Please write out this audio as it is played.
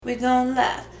We gon'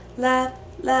 laugh, laugh,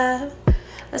 laugh.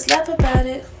 Let's laugh about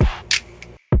it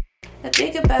and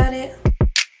think about it.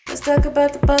 Let's talk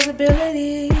about the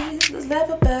possibilities. Let's laugh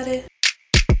about it.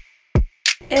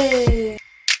 Hey,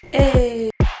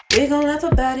 hey. We gon' laugh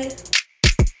about it.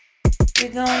 We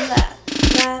gon' laugh,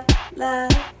 laugh,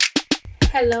 laugh.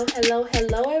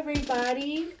 Hello,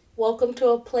 everybody. Welcome to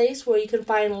a place where you can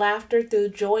find laughter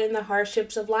through joy in the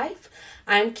hardships of life.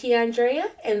 I'm Keandrea,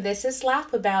 and this is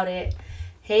Laugh About It.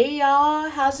 Hey, y'all.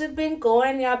 How's it been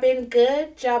going? Y'all been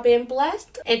good? Y'all been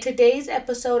blessed? In today's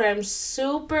episode, I'm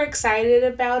super excited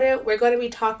about it. We're going to be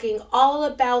talking all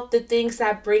about the things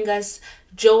that bring us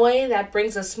joy, that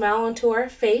brings a smile onto our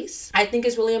face. I think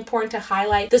it's really important to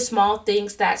highlight the small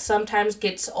things that sometimes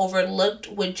gets overlooked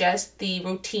with just the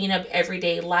routine of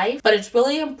everyday life. But it's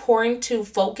really important to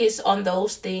focus on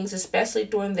those things, especially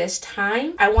during this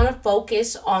time. I want to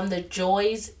focus on the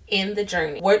joys in the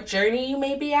journey. What journey, you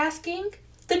may be asking?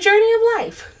 The journey of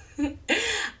life.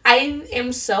 I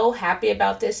am so happy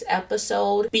about this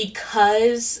episode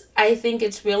because I think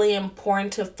it's really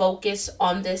important to focus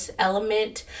on this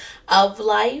element of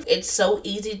life. It's so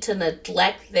easy to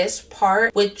neglect this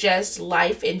part with just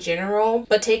life in general,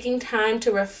 but taking time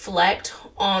to reflect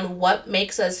on what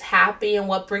makes us happy and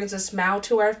what brings a smile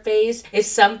to our face is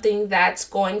something that's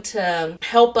going to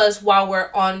help us while we're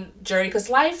on journey, because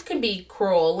life can be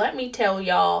cruel, let me tell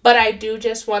y'all. But I do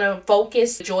just want to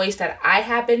focus joys that I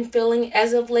have been feeling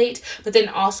as of late, but then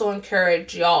also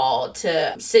encourage y'all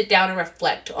to sit down and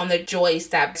reflect on the joys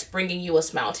that's bringing you a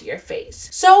smile to your face.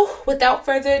 So without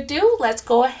further ado, let's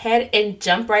go ahead and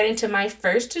jump right into my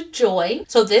first joy.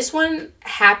 So this one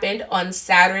happened on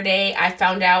Saturday. I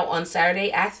found out on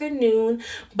Saturday afternoon,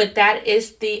 but that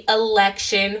is the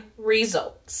election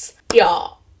results.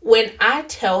 Y'all, when I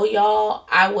tell y'all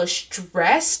I was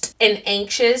stressed and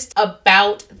anxious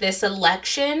about this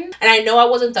election, and I know I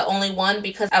wasn't the only one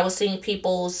because I was seeing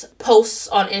people's posts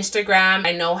on Instagram.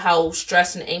 I know how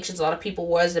stressed and anxious a lot of people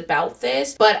was about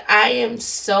this, but I am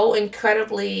so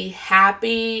incredibly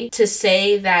happy to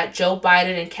say that Joe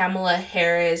Biden and Kamala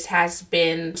Harris has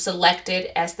been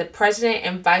selected as the president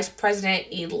and vice president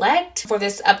elect for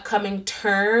this upcoming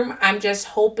term. I'm just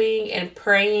hoping and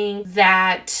praying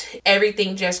that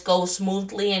everything just goes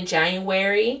smoothly in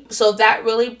January. So that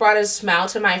really brought a smile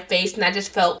to my face, and I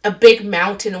just felt a big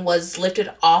mountain was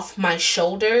lifted off my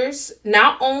shoulders,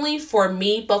 not only for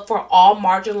me but for all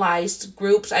marginalized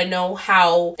groups. I know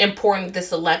how important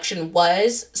this election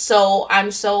was, so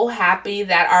I'm so happy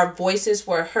that our voices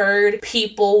were heard.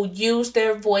 People used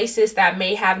their voices that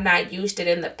may have not used it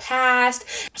in the past,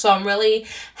 so I'm really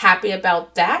happy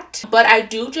about that. But I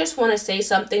do just want to say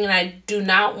something, and I do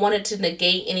not want it to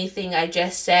negate anything I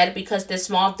just said, because this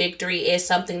small victory is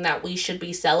something that we should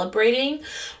be celebrating.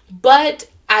 But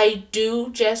I do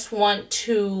just want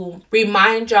to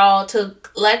remind y'all to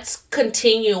let's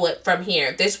continue it from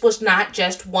here. This was not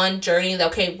just one journey.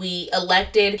 Okay, we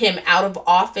elected him out of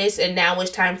office and now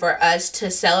it's time for us to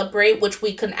celebrate, which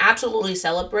we can absolutely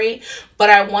celebrate. But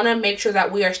I want to make sure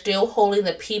that we are still holding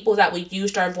the people that we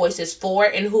used our voices for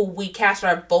and who we cast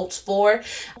our votes for.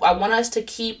 I want us to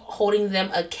keep holding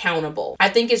them accountable. I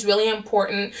think it's really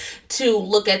important to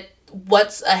look at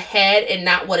what's ahead and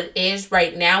not what it is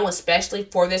right now, especially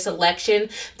for this election,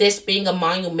 this being a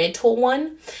monumental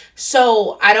one.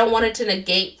 So I don't want it to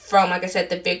negate from, like I said,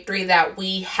 the victory that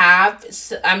we have.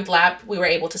 I'm glad we were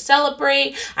able to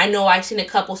celebrate. I know I've seen a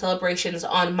couple celebrations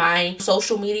on my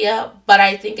social media, but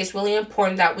I think it's really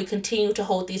important that we continue to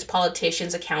hold these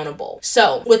politicians accountable.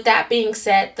 So with that being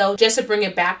said, though, just to bring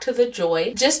it back to the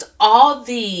joy, just all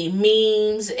the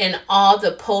memes and all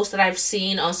the posts that I've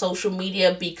seen on social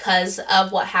media because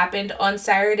of what happened on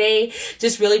Saturday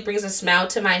just really brings a smile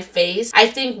to my face. I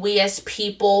think we as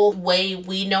people, the way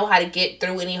we know how to get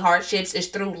through any hardships is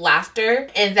through laughter,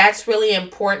 and that's really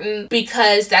important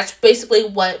because that's basically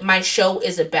what my show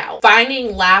is about.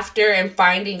 Finding laughter and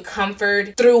finding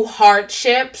comfort through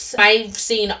hardships. I've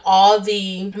seen all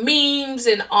the memes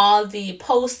and all the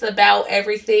posts about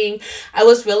everything. It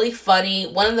was really funny.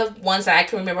 One of the ones that I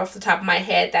can remember off the top of my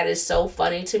head that is so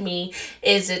funny to me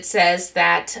is it says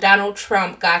that Donald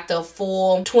Trump got the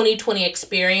full 2020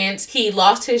 experience. He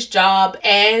lost his job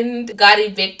and got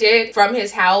evicted from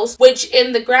his house, which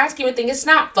in the grand scheme of things, it's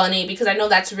not funny because I know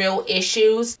that's real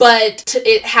issues, but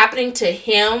it happening to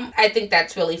him, I think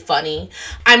that's really funny.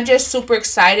 I'm just super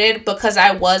excited because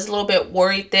I was a little bit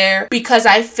worried there because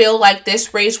I feel like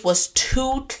this race was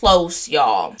too close,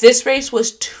 y'all. This race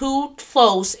was too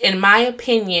close, in my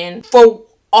opinion, for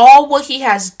all what he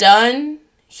has done.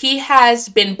 He has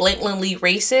been blatantly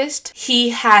racist. He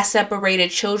has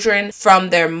separated children from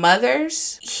their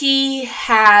mothers. He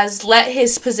has let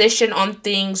his position on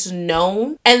things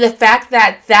known. And the fact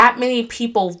that that many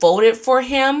people voted for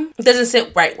him doesn't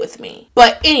sit right with me.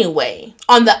 But anyway,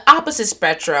 on the opposite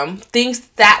spectrum, things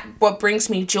that what brings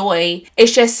me joy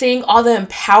is just seeing all the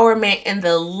empowerment and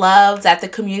the love that the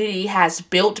community has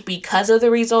built because of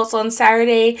the results on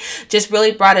Saturday. Just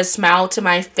really brought a smile to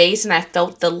my face, and I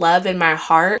felt the love in my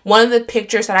heart. One of the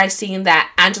pictures that I seen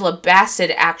that Angela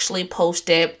Bassett actually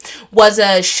posted was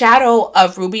a shadow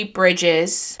of Ruby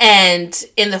Bridges, and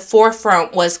in the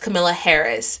forefront was Kamala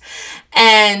Harris.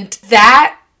 And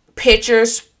that picture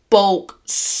spoke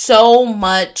so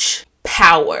much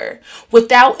power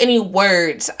without any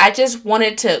words. I just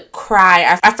wanted to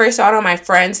cry. I first saw it on my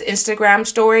friend's Instagram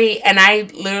story, and I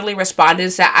literally responded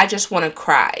and said, I just want to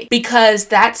cry, because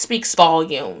that speaks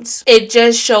volumes. It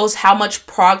just shows how much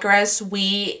progress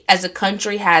we as a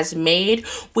country has made.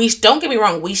 Don't get me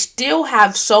wrong, we still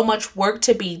have so much work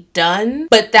to be done,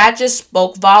 but that just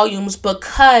spoke volumes,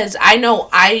 because I know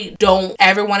I don't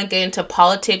ever want to get into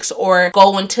politics or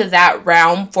go into that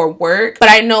realm for work, but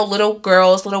I know little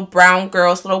girls, little brown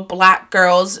girls, little black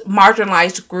girls,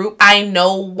 marginalized group, I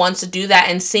know wants to do that,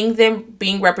 and seeing them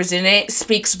being represented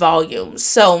speaks volumes.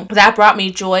 So that brought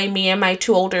me joy. Me and my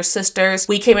two older sisters,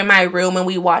 we came in my room and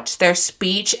we watched their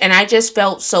speech, and I just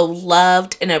felt so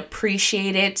loved and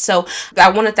appreciated. So I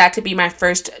wanted that to be my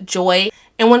first joy.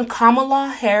 And when Kamala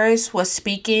Harris was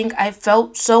speaking, I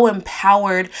felt so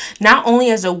empowered, not only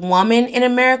as a woman in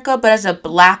America, but as a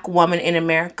black woman in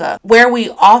America, where we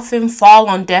often fall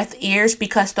on deaf ears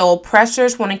because the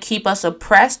oppressors want to keep us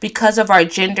oppressed because of our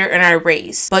gender and our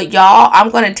race. But y'all,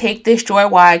 I'm going to take this joy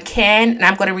while I can, and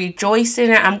I'm going to rejoice in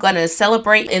it. I'm going to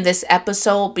celebrate in this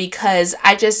episode, because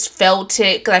I just felt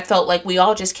it, because I felt like we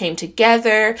all just came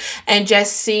together, and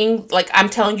just seeing, like, I'm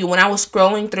telling you, when I was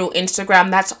scrolling through Instagram,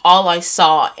 that's all I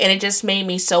saw. And it just made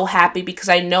me so happy, because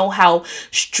I know how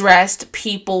stressed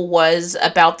people was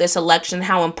about this election,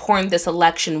 how important this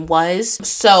election was.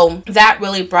 So that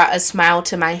really brought a smile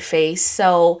to my face.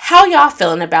 So how y'all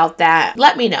feeling about that?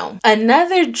 Let me know.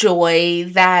 Another joy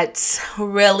that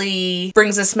really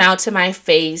brings a smile to my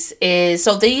face is,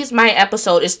 my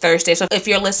episode is Thursday. So if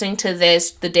you're listening to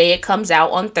this the day it comes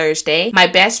out on Thursday, my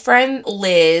best friend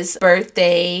Liz's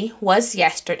birthday was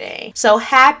yesterday. So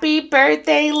happy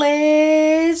birthday, Liz.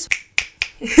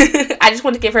 I just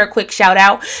want to give her a quick shout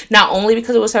out, not only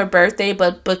because it was her birthday,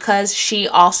 but because she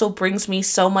also brings me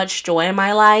so much joy in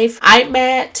my life. I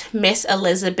met Miss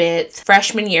Elizabeth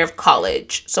freshman year of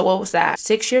college. So what was that?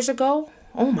 6 years ago?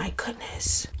 Oh my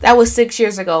goodness. That was 6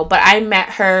 years ago, but I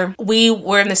met her. We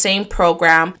were in the same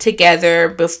program together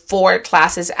before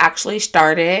classes actually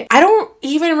started. I don't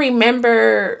even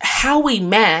remember how we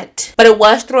met, but it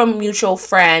was through a mutual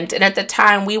friend. And at the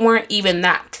time, we weren't even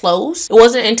that close. It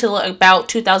wasn't until about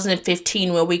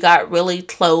 2015 where we got really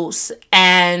close.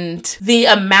 And the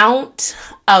amount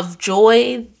of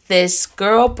joy this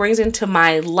girl brings into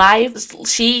my life,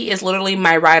 she is literally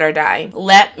my ride or die.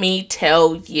 Let me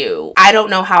tell you, I don't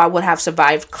know how I would have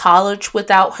survived college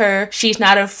without her. She's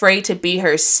not afraid to be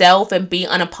herself and be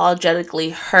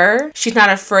unapologetically her. She's not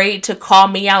afraid to call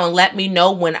me out and let me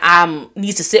know when I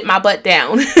need to sit my butt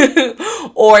down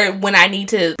or when I need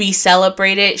to be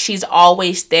celebrated. She's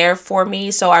always there for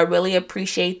me, so I really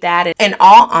appreciate that. And in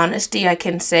all honesty, I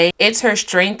can say it's her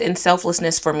strength and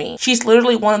selflessness for me. She's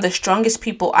literally one of the strongest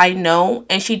people I know,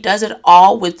 and she does it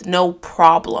all with no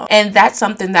problem. And that's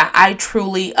something that I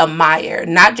truly admire,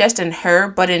 not just in her,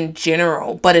 but in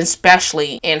general, but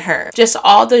especially in her. Just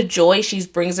all the joy she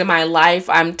brings in my life.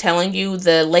 I'm telling you,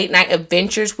 the late night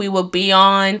adventures we will be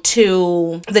on,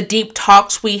 to the deep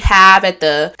talks we have at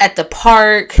the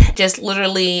park, just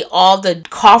literally all the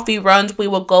coffee runs we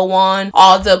will go on,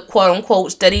 all the quote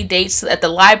unquote study dates at the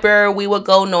library we would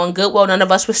go, knowing good well none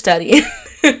of us were studying.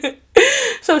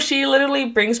 So she literally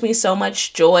brings me so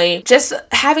much joy. Just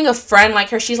having a friend like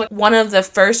her, she's like one of the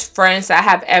first friends that I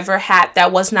have ever had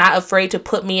that was not afraid to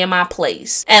put me in my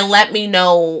place and let me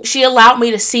know. She allowed me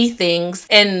to see things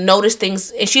and notice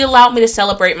things, and she allowed me to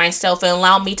celebrate myself and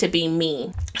allow me to be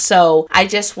me. So I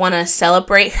just want to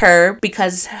celebrate her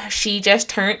because she just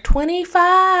turned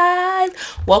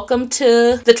 25. Welcome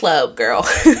to the club, girl.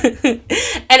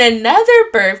 And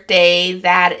another birthday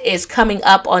that is coming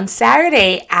up on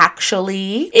Saturday,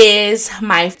 actually, is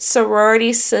my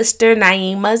sorority sister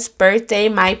Naima's birthday,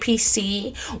 my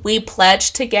PC. We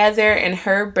pledged together and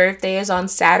her birthday is on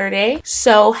Saturday.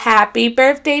 So happy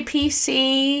birthday,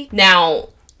 PC. Now,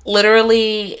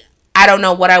 literally, I don't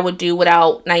know what I would do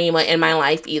without Naima in my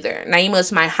life either. Naima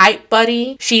is my hype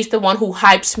buddy. She's the one who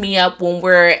hypes me up when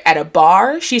we're at a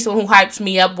bar. She's the one who hypes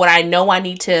me up when I know I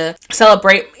need to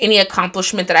celebrate any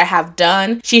accomplishment that I have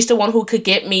done. She's the one who could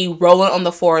get me rolling on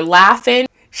the floor laughing.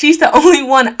 She's the only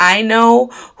one I know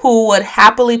who would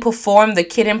happily perform the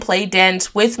kid and play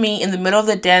dance with me in the middle of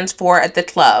the dance floor at the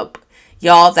club.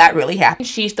 Y'all, that really happened.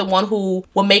 She's the one who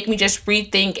will make me just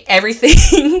rethink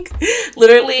everything.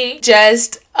 Literally,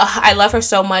 I love her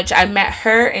so much. I met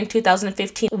her in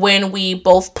 2015 when we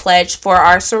both pledged for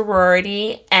our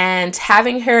sorority, and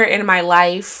having her in my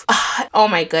life, oh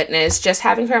my goodness, just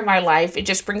having her in my life, it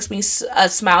just brings me a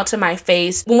smile to my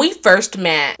face. When we first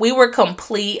met, we were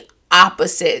complete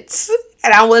opposites.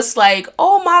 And I was like,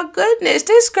 oh my goodness,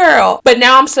 this girl. But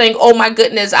now I'm saying, oh my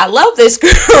goodness, I love this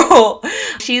girl.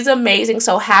 She's amazing.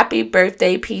 So happy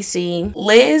birthday, PC.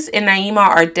 Liz and Naima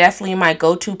are definitely my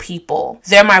go-to people.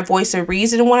 They're my voice of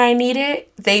reason when I need it.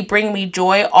 They bring me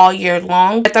joy all year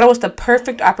long. I thought it was the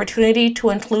perfect opportunity to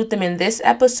include them in this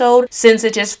episode, since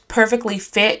it just perfectly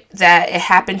fit that it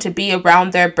happened to be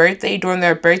around their birthday during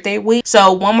their birthday week.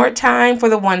 So one more time for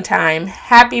the one time.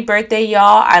 Happy birthday,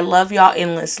 y'all. I love y'all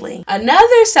endlessly.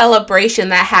 Another celebration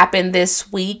that happened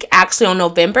this week, actually on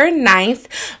November 9th,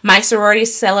 my sorority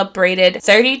celebrated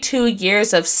 32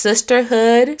 years of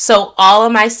sisterhood. So all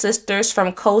of my sisters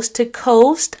from coast to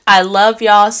coast, I love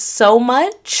y'all so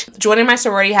much. Joining my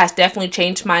sorority has definitely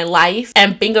changed my life,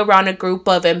 and being around a group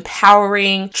of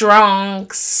empowering, strong,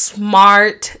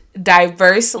 smart,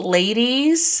 diverse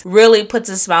ladies really puts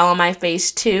a smile on my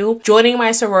face too. Joining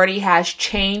my sorority has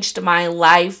changed my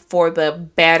life for the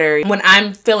better. When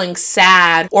I'm feeling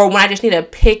sad or when I just need a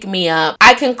pick me up,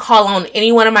 I can call on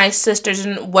any one of my sisters,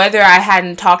 and whether I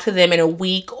hadn't talked to them in a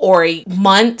week or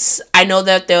months, I know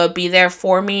that they'll be there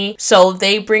for me. So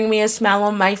they bring me a smile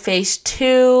on my face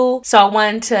too. So I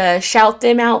wanted to shout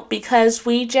them out because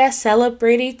we just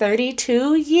celebrated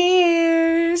 32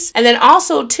 years. And then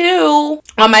also too,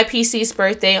 on my PC's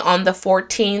birthday on the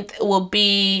 14th, it will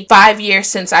be 5 years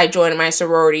since I joined my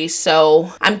sorority.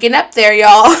 So I'm getting up there,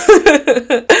 y'all.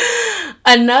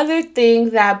 Another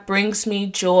thing that brings me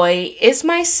joy is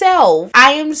myself.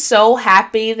 I am so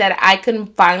happy that I can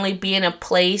finally be in a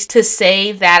place to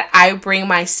say that I bring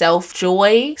myself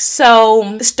joy.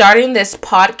 So starting this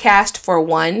podcast, for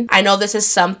one, I know this is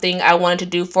something I wanted to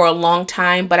do for a long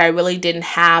time, but I really didn't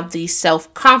have the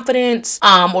self-confidence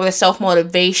or the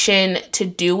self-motivation to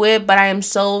do it. But I am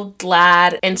so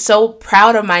glad and so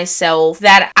proud of myself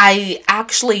that I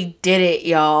actually did it,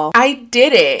 y'all. I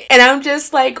did it. And I'm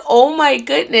just like, oh my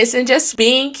goodness. And just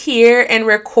being here and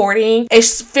recording, it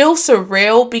feels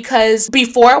surreal, because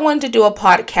before I wanted to do a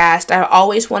podcast, I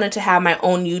always wanted to have my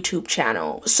own YouTube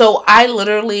channel. So I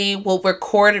literally will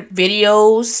record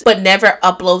videos but never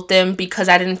upload them because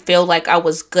I didn't feel like I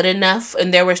was good enough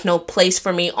and there was no place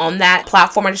for me on that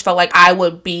platform. I just felt like I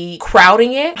would be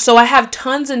crowding it. So I have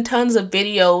tons and tons of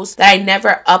videos that I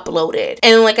never uploaded.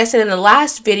 And like I said in the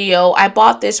last video, I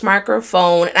bought this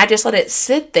microphone and I just let it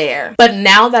sit there. But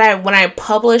now that when I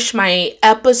publish my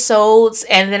episodes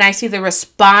and then I see the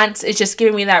response, it's just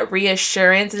giving me that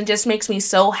reassurance and just makes me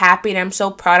so happy, and I'm so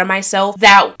proud of myself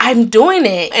that I'm doing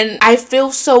it and I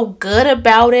feel so good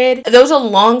about it. There was a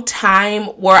long time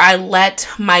where I let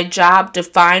my job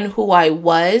define who I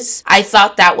was. I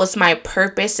thought that was my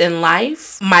purpose in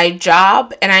life, my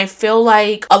job, and I feel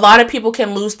like a lot of people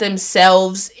can lose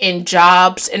themselves in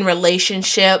jobs and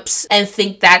relationships and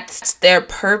think that's their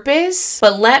purpose.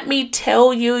 But let me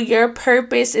tell you, your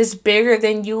purpose is bigger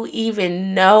than you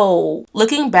even know.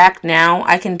 Looking back now,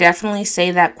 I can definitely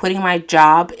say that quitting my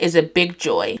job is a big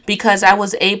joy, because I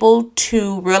was able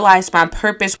to realize my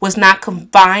purpose was not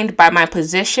confined by my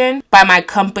position, by my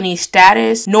company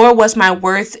status, nor was my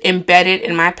worth embedded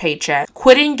in my paycheck.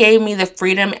 Quitting gave me the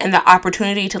freedom and the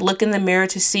opportunity to look in the mirror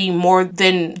to see more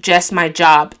than just my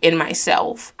job in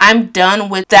myself. I'm done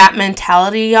with that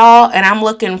mentality, y'all, and I'm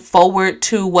looking forward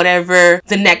to whatever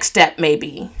the next step may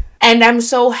be. And I'm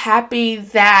so happy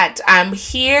that I'm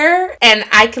here and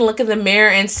I can look in the mirror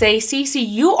and say, Cece,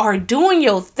 you are doing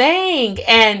your thing.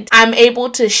 And I'm able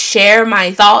to share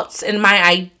my thoughts and my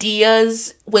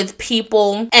ideas with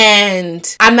people,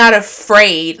 and I'm not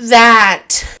afraid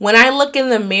that when I look in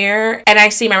the mirror and I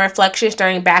see my reflection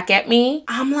staring back at me,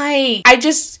 I'm like, it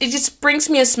just brings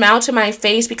me a smile to my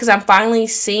face, because I'm finally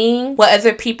seeing what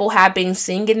other people have been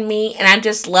seeing in me, and I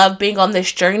just love being on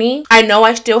this journey. I know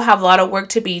I still have a lot of work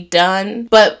to be done,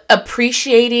 but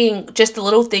appreciating just the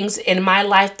little things in my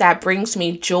life that brings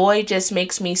me joy just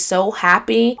makes me so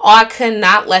happy. I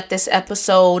cannot let this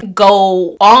episode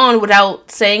go on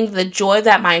without saying the joy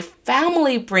that my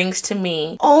family brings to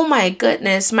me. Oh my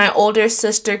goodness, my older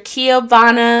sister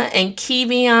Kiavana and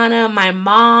Kiviana, my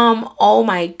mom, oh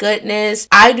my goodness.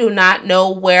 I do not know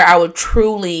where I would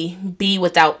truly be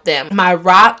without them. My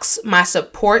rocks, my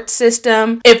support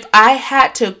system. If I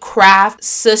had to craft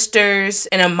sisters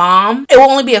and a mom, it will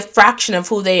only be a fraction of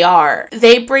who they are.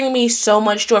 They bring me so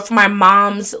much joy. For my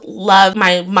mom's love,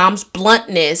 my mom's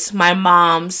bluntness, my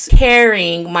mom's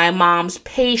caring, my mom's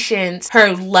patience,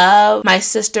 her love, my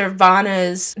sister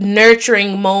Vanna's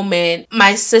nurturing moment,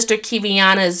 my sister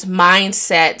Kiviana's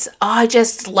mindsets. Oh, I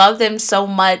just love them so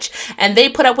much. And they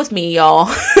put up with me, y'all.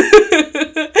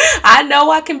 I know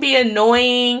I can be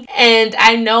annoying and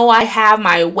I know I have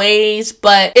my ways,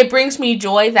 but it brings me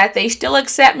joy that they still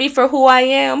accept me for who I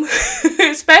am.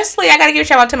 Especially, I gotta give a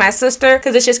shout out to my sister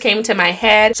because it just came to my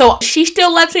head. So she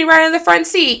still lets me ride in the front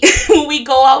seat. When we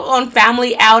go out on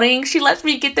family outings, she lets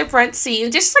me get the front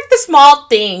seat. Just like the small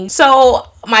things. So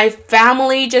my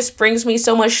family just brings me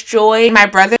so much joy. My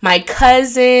brother, my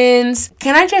cousins.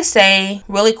 Can I just say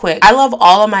really quick, I love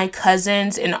all of my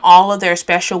cousins in all of their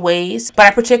special ways, but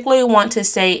I particularly want to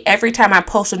say every time I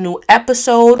post a new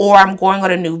episode or I'm going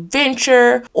on a new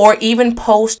venture or even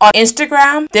post on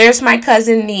Instagram, there's my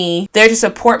cousin Nee there to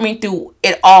support me through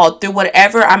it all, through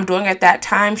whatever I'm doing at that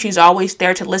time. She's always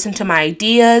there to listen to my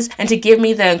ideas and to give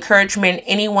me the encouragement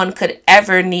anyone could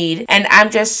ever need. And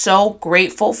I'm just so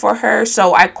grateful for her.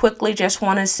 So I quickly just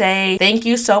want to say thank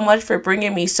you so much for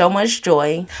bringing me so much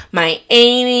joy. My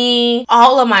auntie,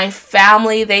 all of my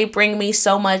family, they bring me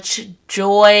so much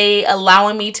joy,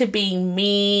 allowing me to be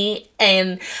me,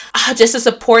 and just the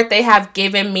support they have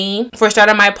given me for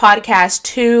starting my podcast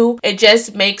too. It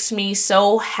just makes me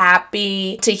so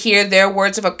happy to hear their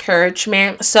words of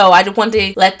encouragement. So I just want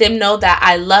to let them know that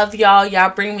I love y'all.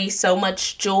 Y'all bring me so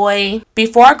much joy.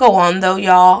 Before I go on though,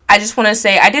 y'all, I just want to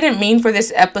say I didn't mean for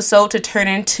this episode to turn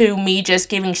into me just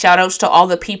giving shout outs to all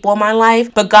the people in my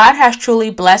life, but God has truly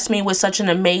blessed me with such an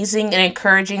amazing and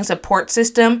encouraging support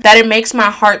system that it makes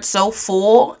my heart so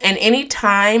full. And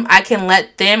anytime I can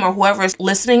let them or whoever's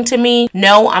listening to me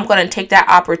know, I'm going to take that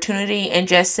opportunity and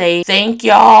just say thank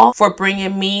y'all for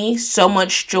bringing me so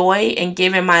much joy and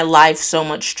giving my life so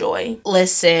much joy.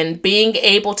 Listen, being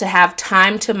able to have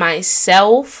time to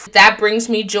myself, that brings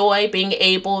me joy. Being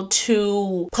able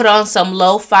to put on some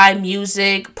lo-fi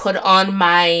music, put on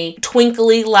my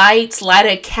twinkly lights, light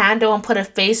a candle and put a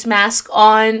face mask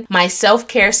on. My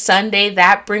self-care Sunday,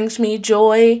 that brings me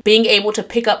joy. Being able to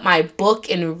pick up my book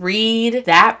and read,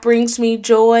 that brings me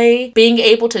joy. Being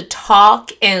able to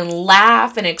talk and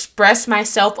laugh and express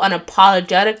myself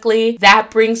unapologetically,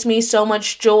 that brings me so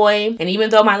much joy. And even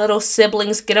though my little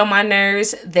siblings get on my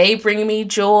nerves, they bring me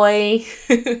joy.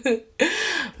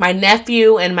 My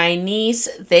nephew and my niece,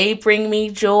 they bring me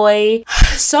joy.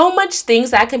 So much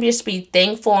things that I can just be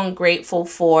thankful and grateful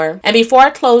for. And before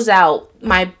I close out,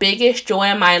 my biggest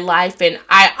joy in my life, and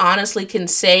I honestly can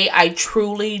say I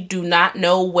truly do not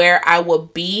know where I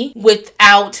would be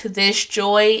without this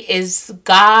joy, is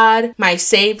God, my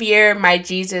Savior, my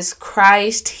Jesus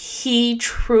Christ. He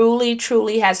truly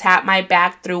has had my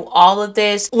back through all of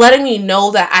this, letting me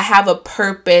know that I have a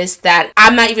purpose that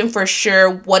I'm not even for sure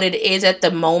what it is at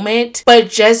the moment, but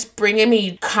just bringing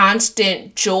me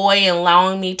constant joy and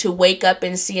allowing me to wake up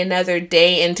and see another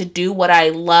day and to do what I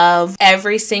love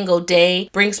every single day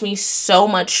brings me so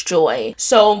much joy.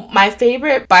 So my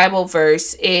favorite Bible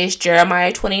verse is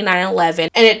Jeremiah 29:11,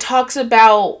 and it talks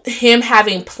about him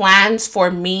having plans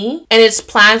for me, and it's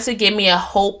plans to give me a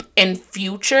hope and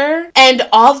future. And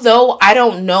although I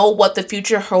don't know what the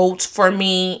future holds for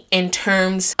me in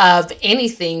terms of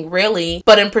anything really,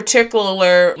 but in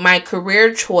particular my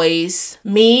career choice,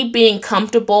 me being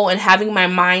comfortable and having my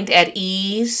mind at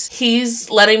ease, he's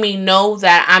letting me know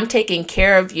that I'm taking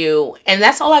care of you. And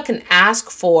that's all I can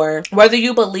ask for. Whether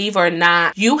you believe or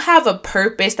not, you have a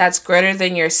purpose that's greater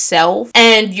than yourself,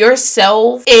 and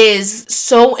yourself is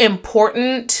so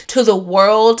important to the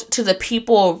world, to the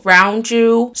people around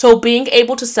you. So being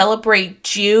able to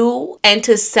celebrate you and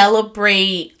to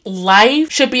celebrate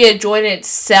life should be a joy in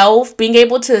itself. Being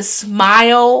able to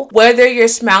smile, whether you're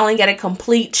smiling at a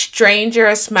complete stranger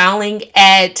or smiling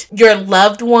at your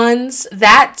loved ones,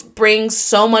 that brings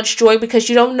so much joy because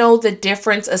you don't know the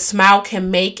difference a smile can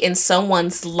make in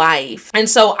someone's life. And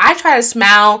so I try to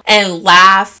smile and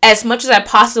laugh as much as I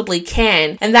possibly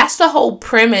can. And that's the whole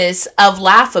premise of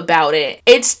Laugh About It.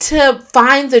 It's to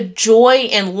find the joy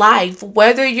in life,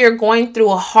 whether you're going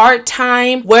through a hard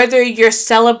time, whether you're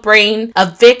celebrating a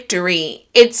victory.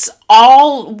 it's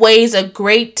always a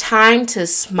great time to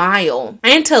smile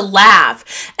and to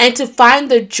laugh and to find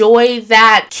the joy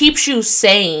that keeps you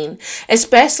sane,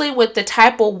 especially with the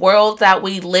type of world that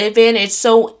we live in. It's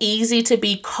so easy to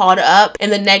be caught up in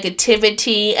the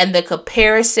negativity and the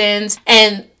comparisons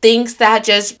and things that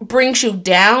just brings you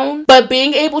down. But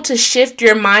being able to shift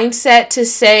your mindset to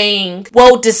saying,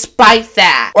 well, despite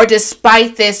that or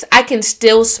despite this, I can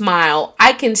still smile,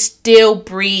 I can still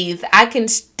breathe, I can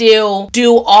still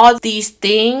do all these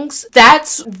things.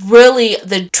 That's really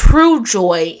the true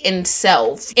joy in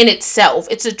itself.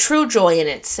 It's a true joy in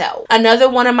itself. Another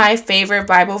one of my favorite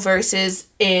Bible verses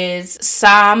is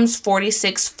Psalms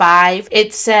 46:5.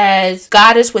 It says,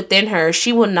 God is within her,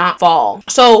 she will not fall.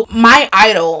 So my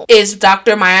idol is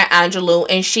Dr. Maya Angelou,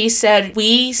 and she said,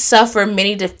 we suffer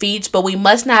many defeats, but we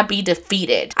must not be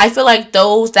defeated. I feel like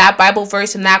that Bible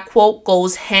verse and that quote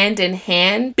goes hand in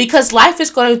hand, because life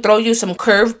is going to throw you some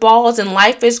curveballs and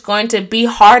life is going to be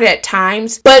hard at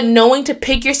times, but knowing to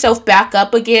pick yourself back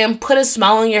up again, put a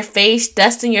smile on your face,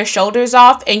 dusting your shoulders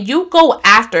off, and you go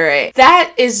after it.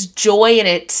 That is joy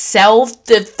in itself.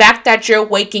 The fact that you're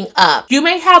waking up. You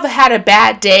may have had a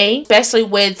bad day, especially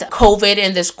with COVID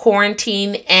and this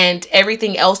quarantine and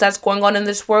everything else that's going on in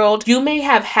this world. You may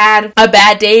have had a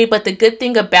bad day, but the good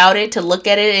thing about it, to look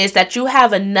at it, is that you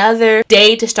have another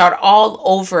day to start all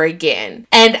over again.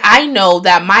 And I know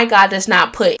that my God does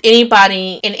not put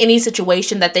anybody in any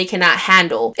situation that they cannot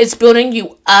handle. It's building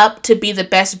you up to be the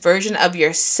best version of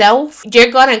yourself.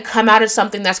 You're going to come out of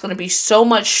something that's going to be so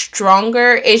much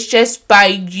stronger. It's just by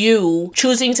you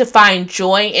choosing to find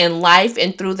joy in life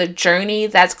and through the journey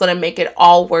that's going to make it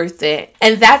all worth it.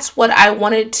 And that's what I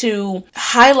wanted to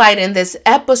highlight in this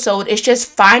episode, is just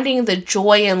finding the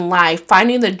joy in life,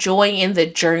 finding the joy in the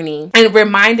journey, and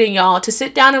reminding y'all to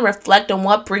sit down and reflect on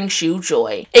what brings you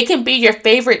joy. It can be your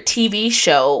favorite TV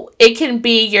show. It can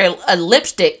be a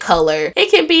lipstick color. It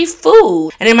can be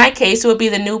food. And in my case, it would be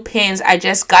the new pins I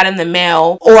just got in the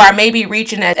mail, or I may be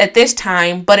reaching at this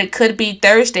time, but it could be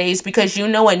Thursdays, because you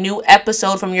know a new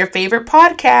episode from your favorite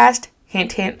podcast,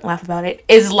 hint, hint, laugh about it,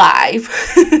 is live.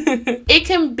 It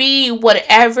can be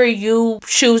whatever you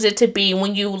choose it to be.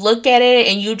 When you look at it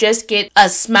and you just get a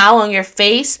smile on your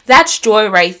face, that's joy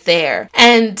right there.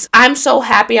 And I'm so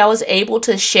happy I was able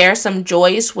to share some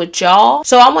joys with y'all.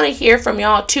 So I want to hear from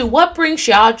y'all too. What brings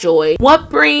y'all joy? What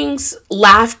brings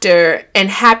laughter and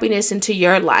happiness into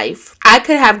your life? I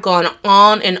could have gone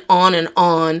on and on and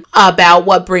on about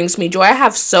what brings me joy. I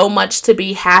have so much to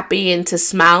be happy and to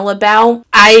smile about.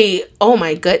 Oh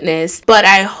my goodness. But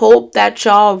I hope that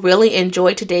y'all really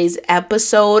enjoyed today's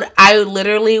episode. I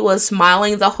literally was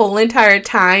smiling the whole entire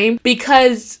time,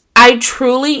 because I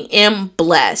truly am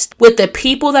blessed with the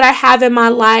people that I have in my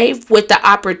life, with the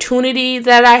opportunity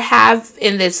that I have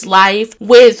in this life,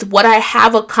 with what I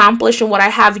have accomplished and what I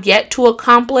have yet to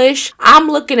accomplish. I'm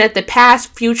looking at the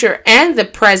past, future, and the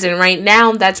present right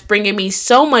now. That's bringing me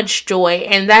so much joy,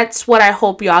 and that's what I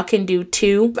hope y'all can do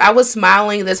too. I was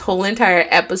smiling this whole entire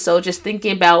episode just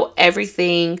thinking about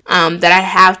everything that I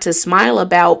have to smile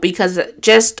about, because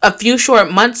just a few short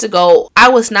months ago, I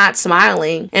was not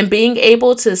smiling, and being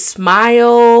able to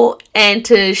smile and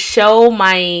to show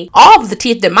all of the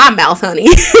teeth in my mouth, honey,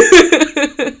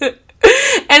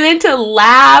 and then to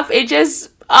laugh, it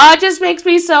just makes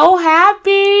me so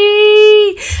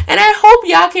happy. And I hope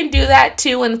y'all can do that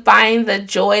too and find the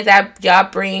joy that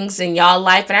y'all brings in y'all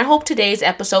life. And I hope today's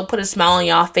episode put a smile on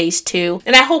y'all face too.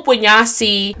 And I hope when y'all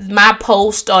see my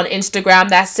post on Instagram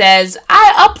that says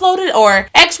I uploaded or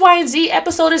X, Y, and Z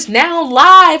episode is now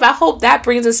live, I hope that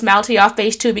brings a smile to y'all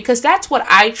face too, because that's what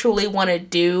I truly want to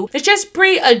do. It's just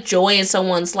bring a joy in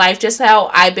someone's life. Just how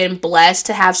I've been blessed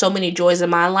to have so many joys in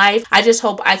my life, I just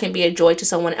hope I can be a joy to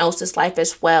someone else's life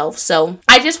as well. So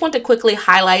I just want to quickly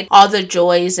highlight all the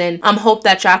joys, and hope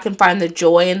that y'all can find the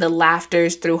joy and the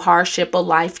laughters through hardship of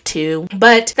life too.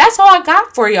 But that's all I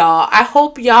got for y'all. I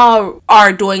hope y'all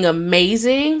are doing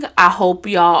amazing. I hope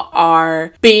y'all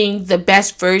are being the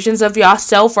best versions of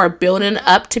yourself, or building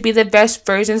up to be the best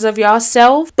versions of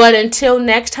yourself. But until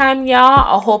next time,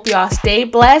 y'all, I hope y'all stay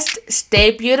blessed, stay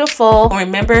beautiful, and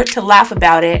remember to laugh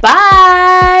about it.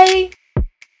 Bye.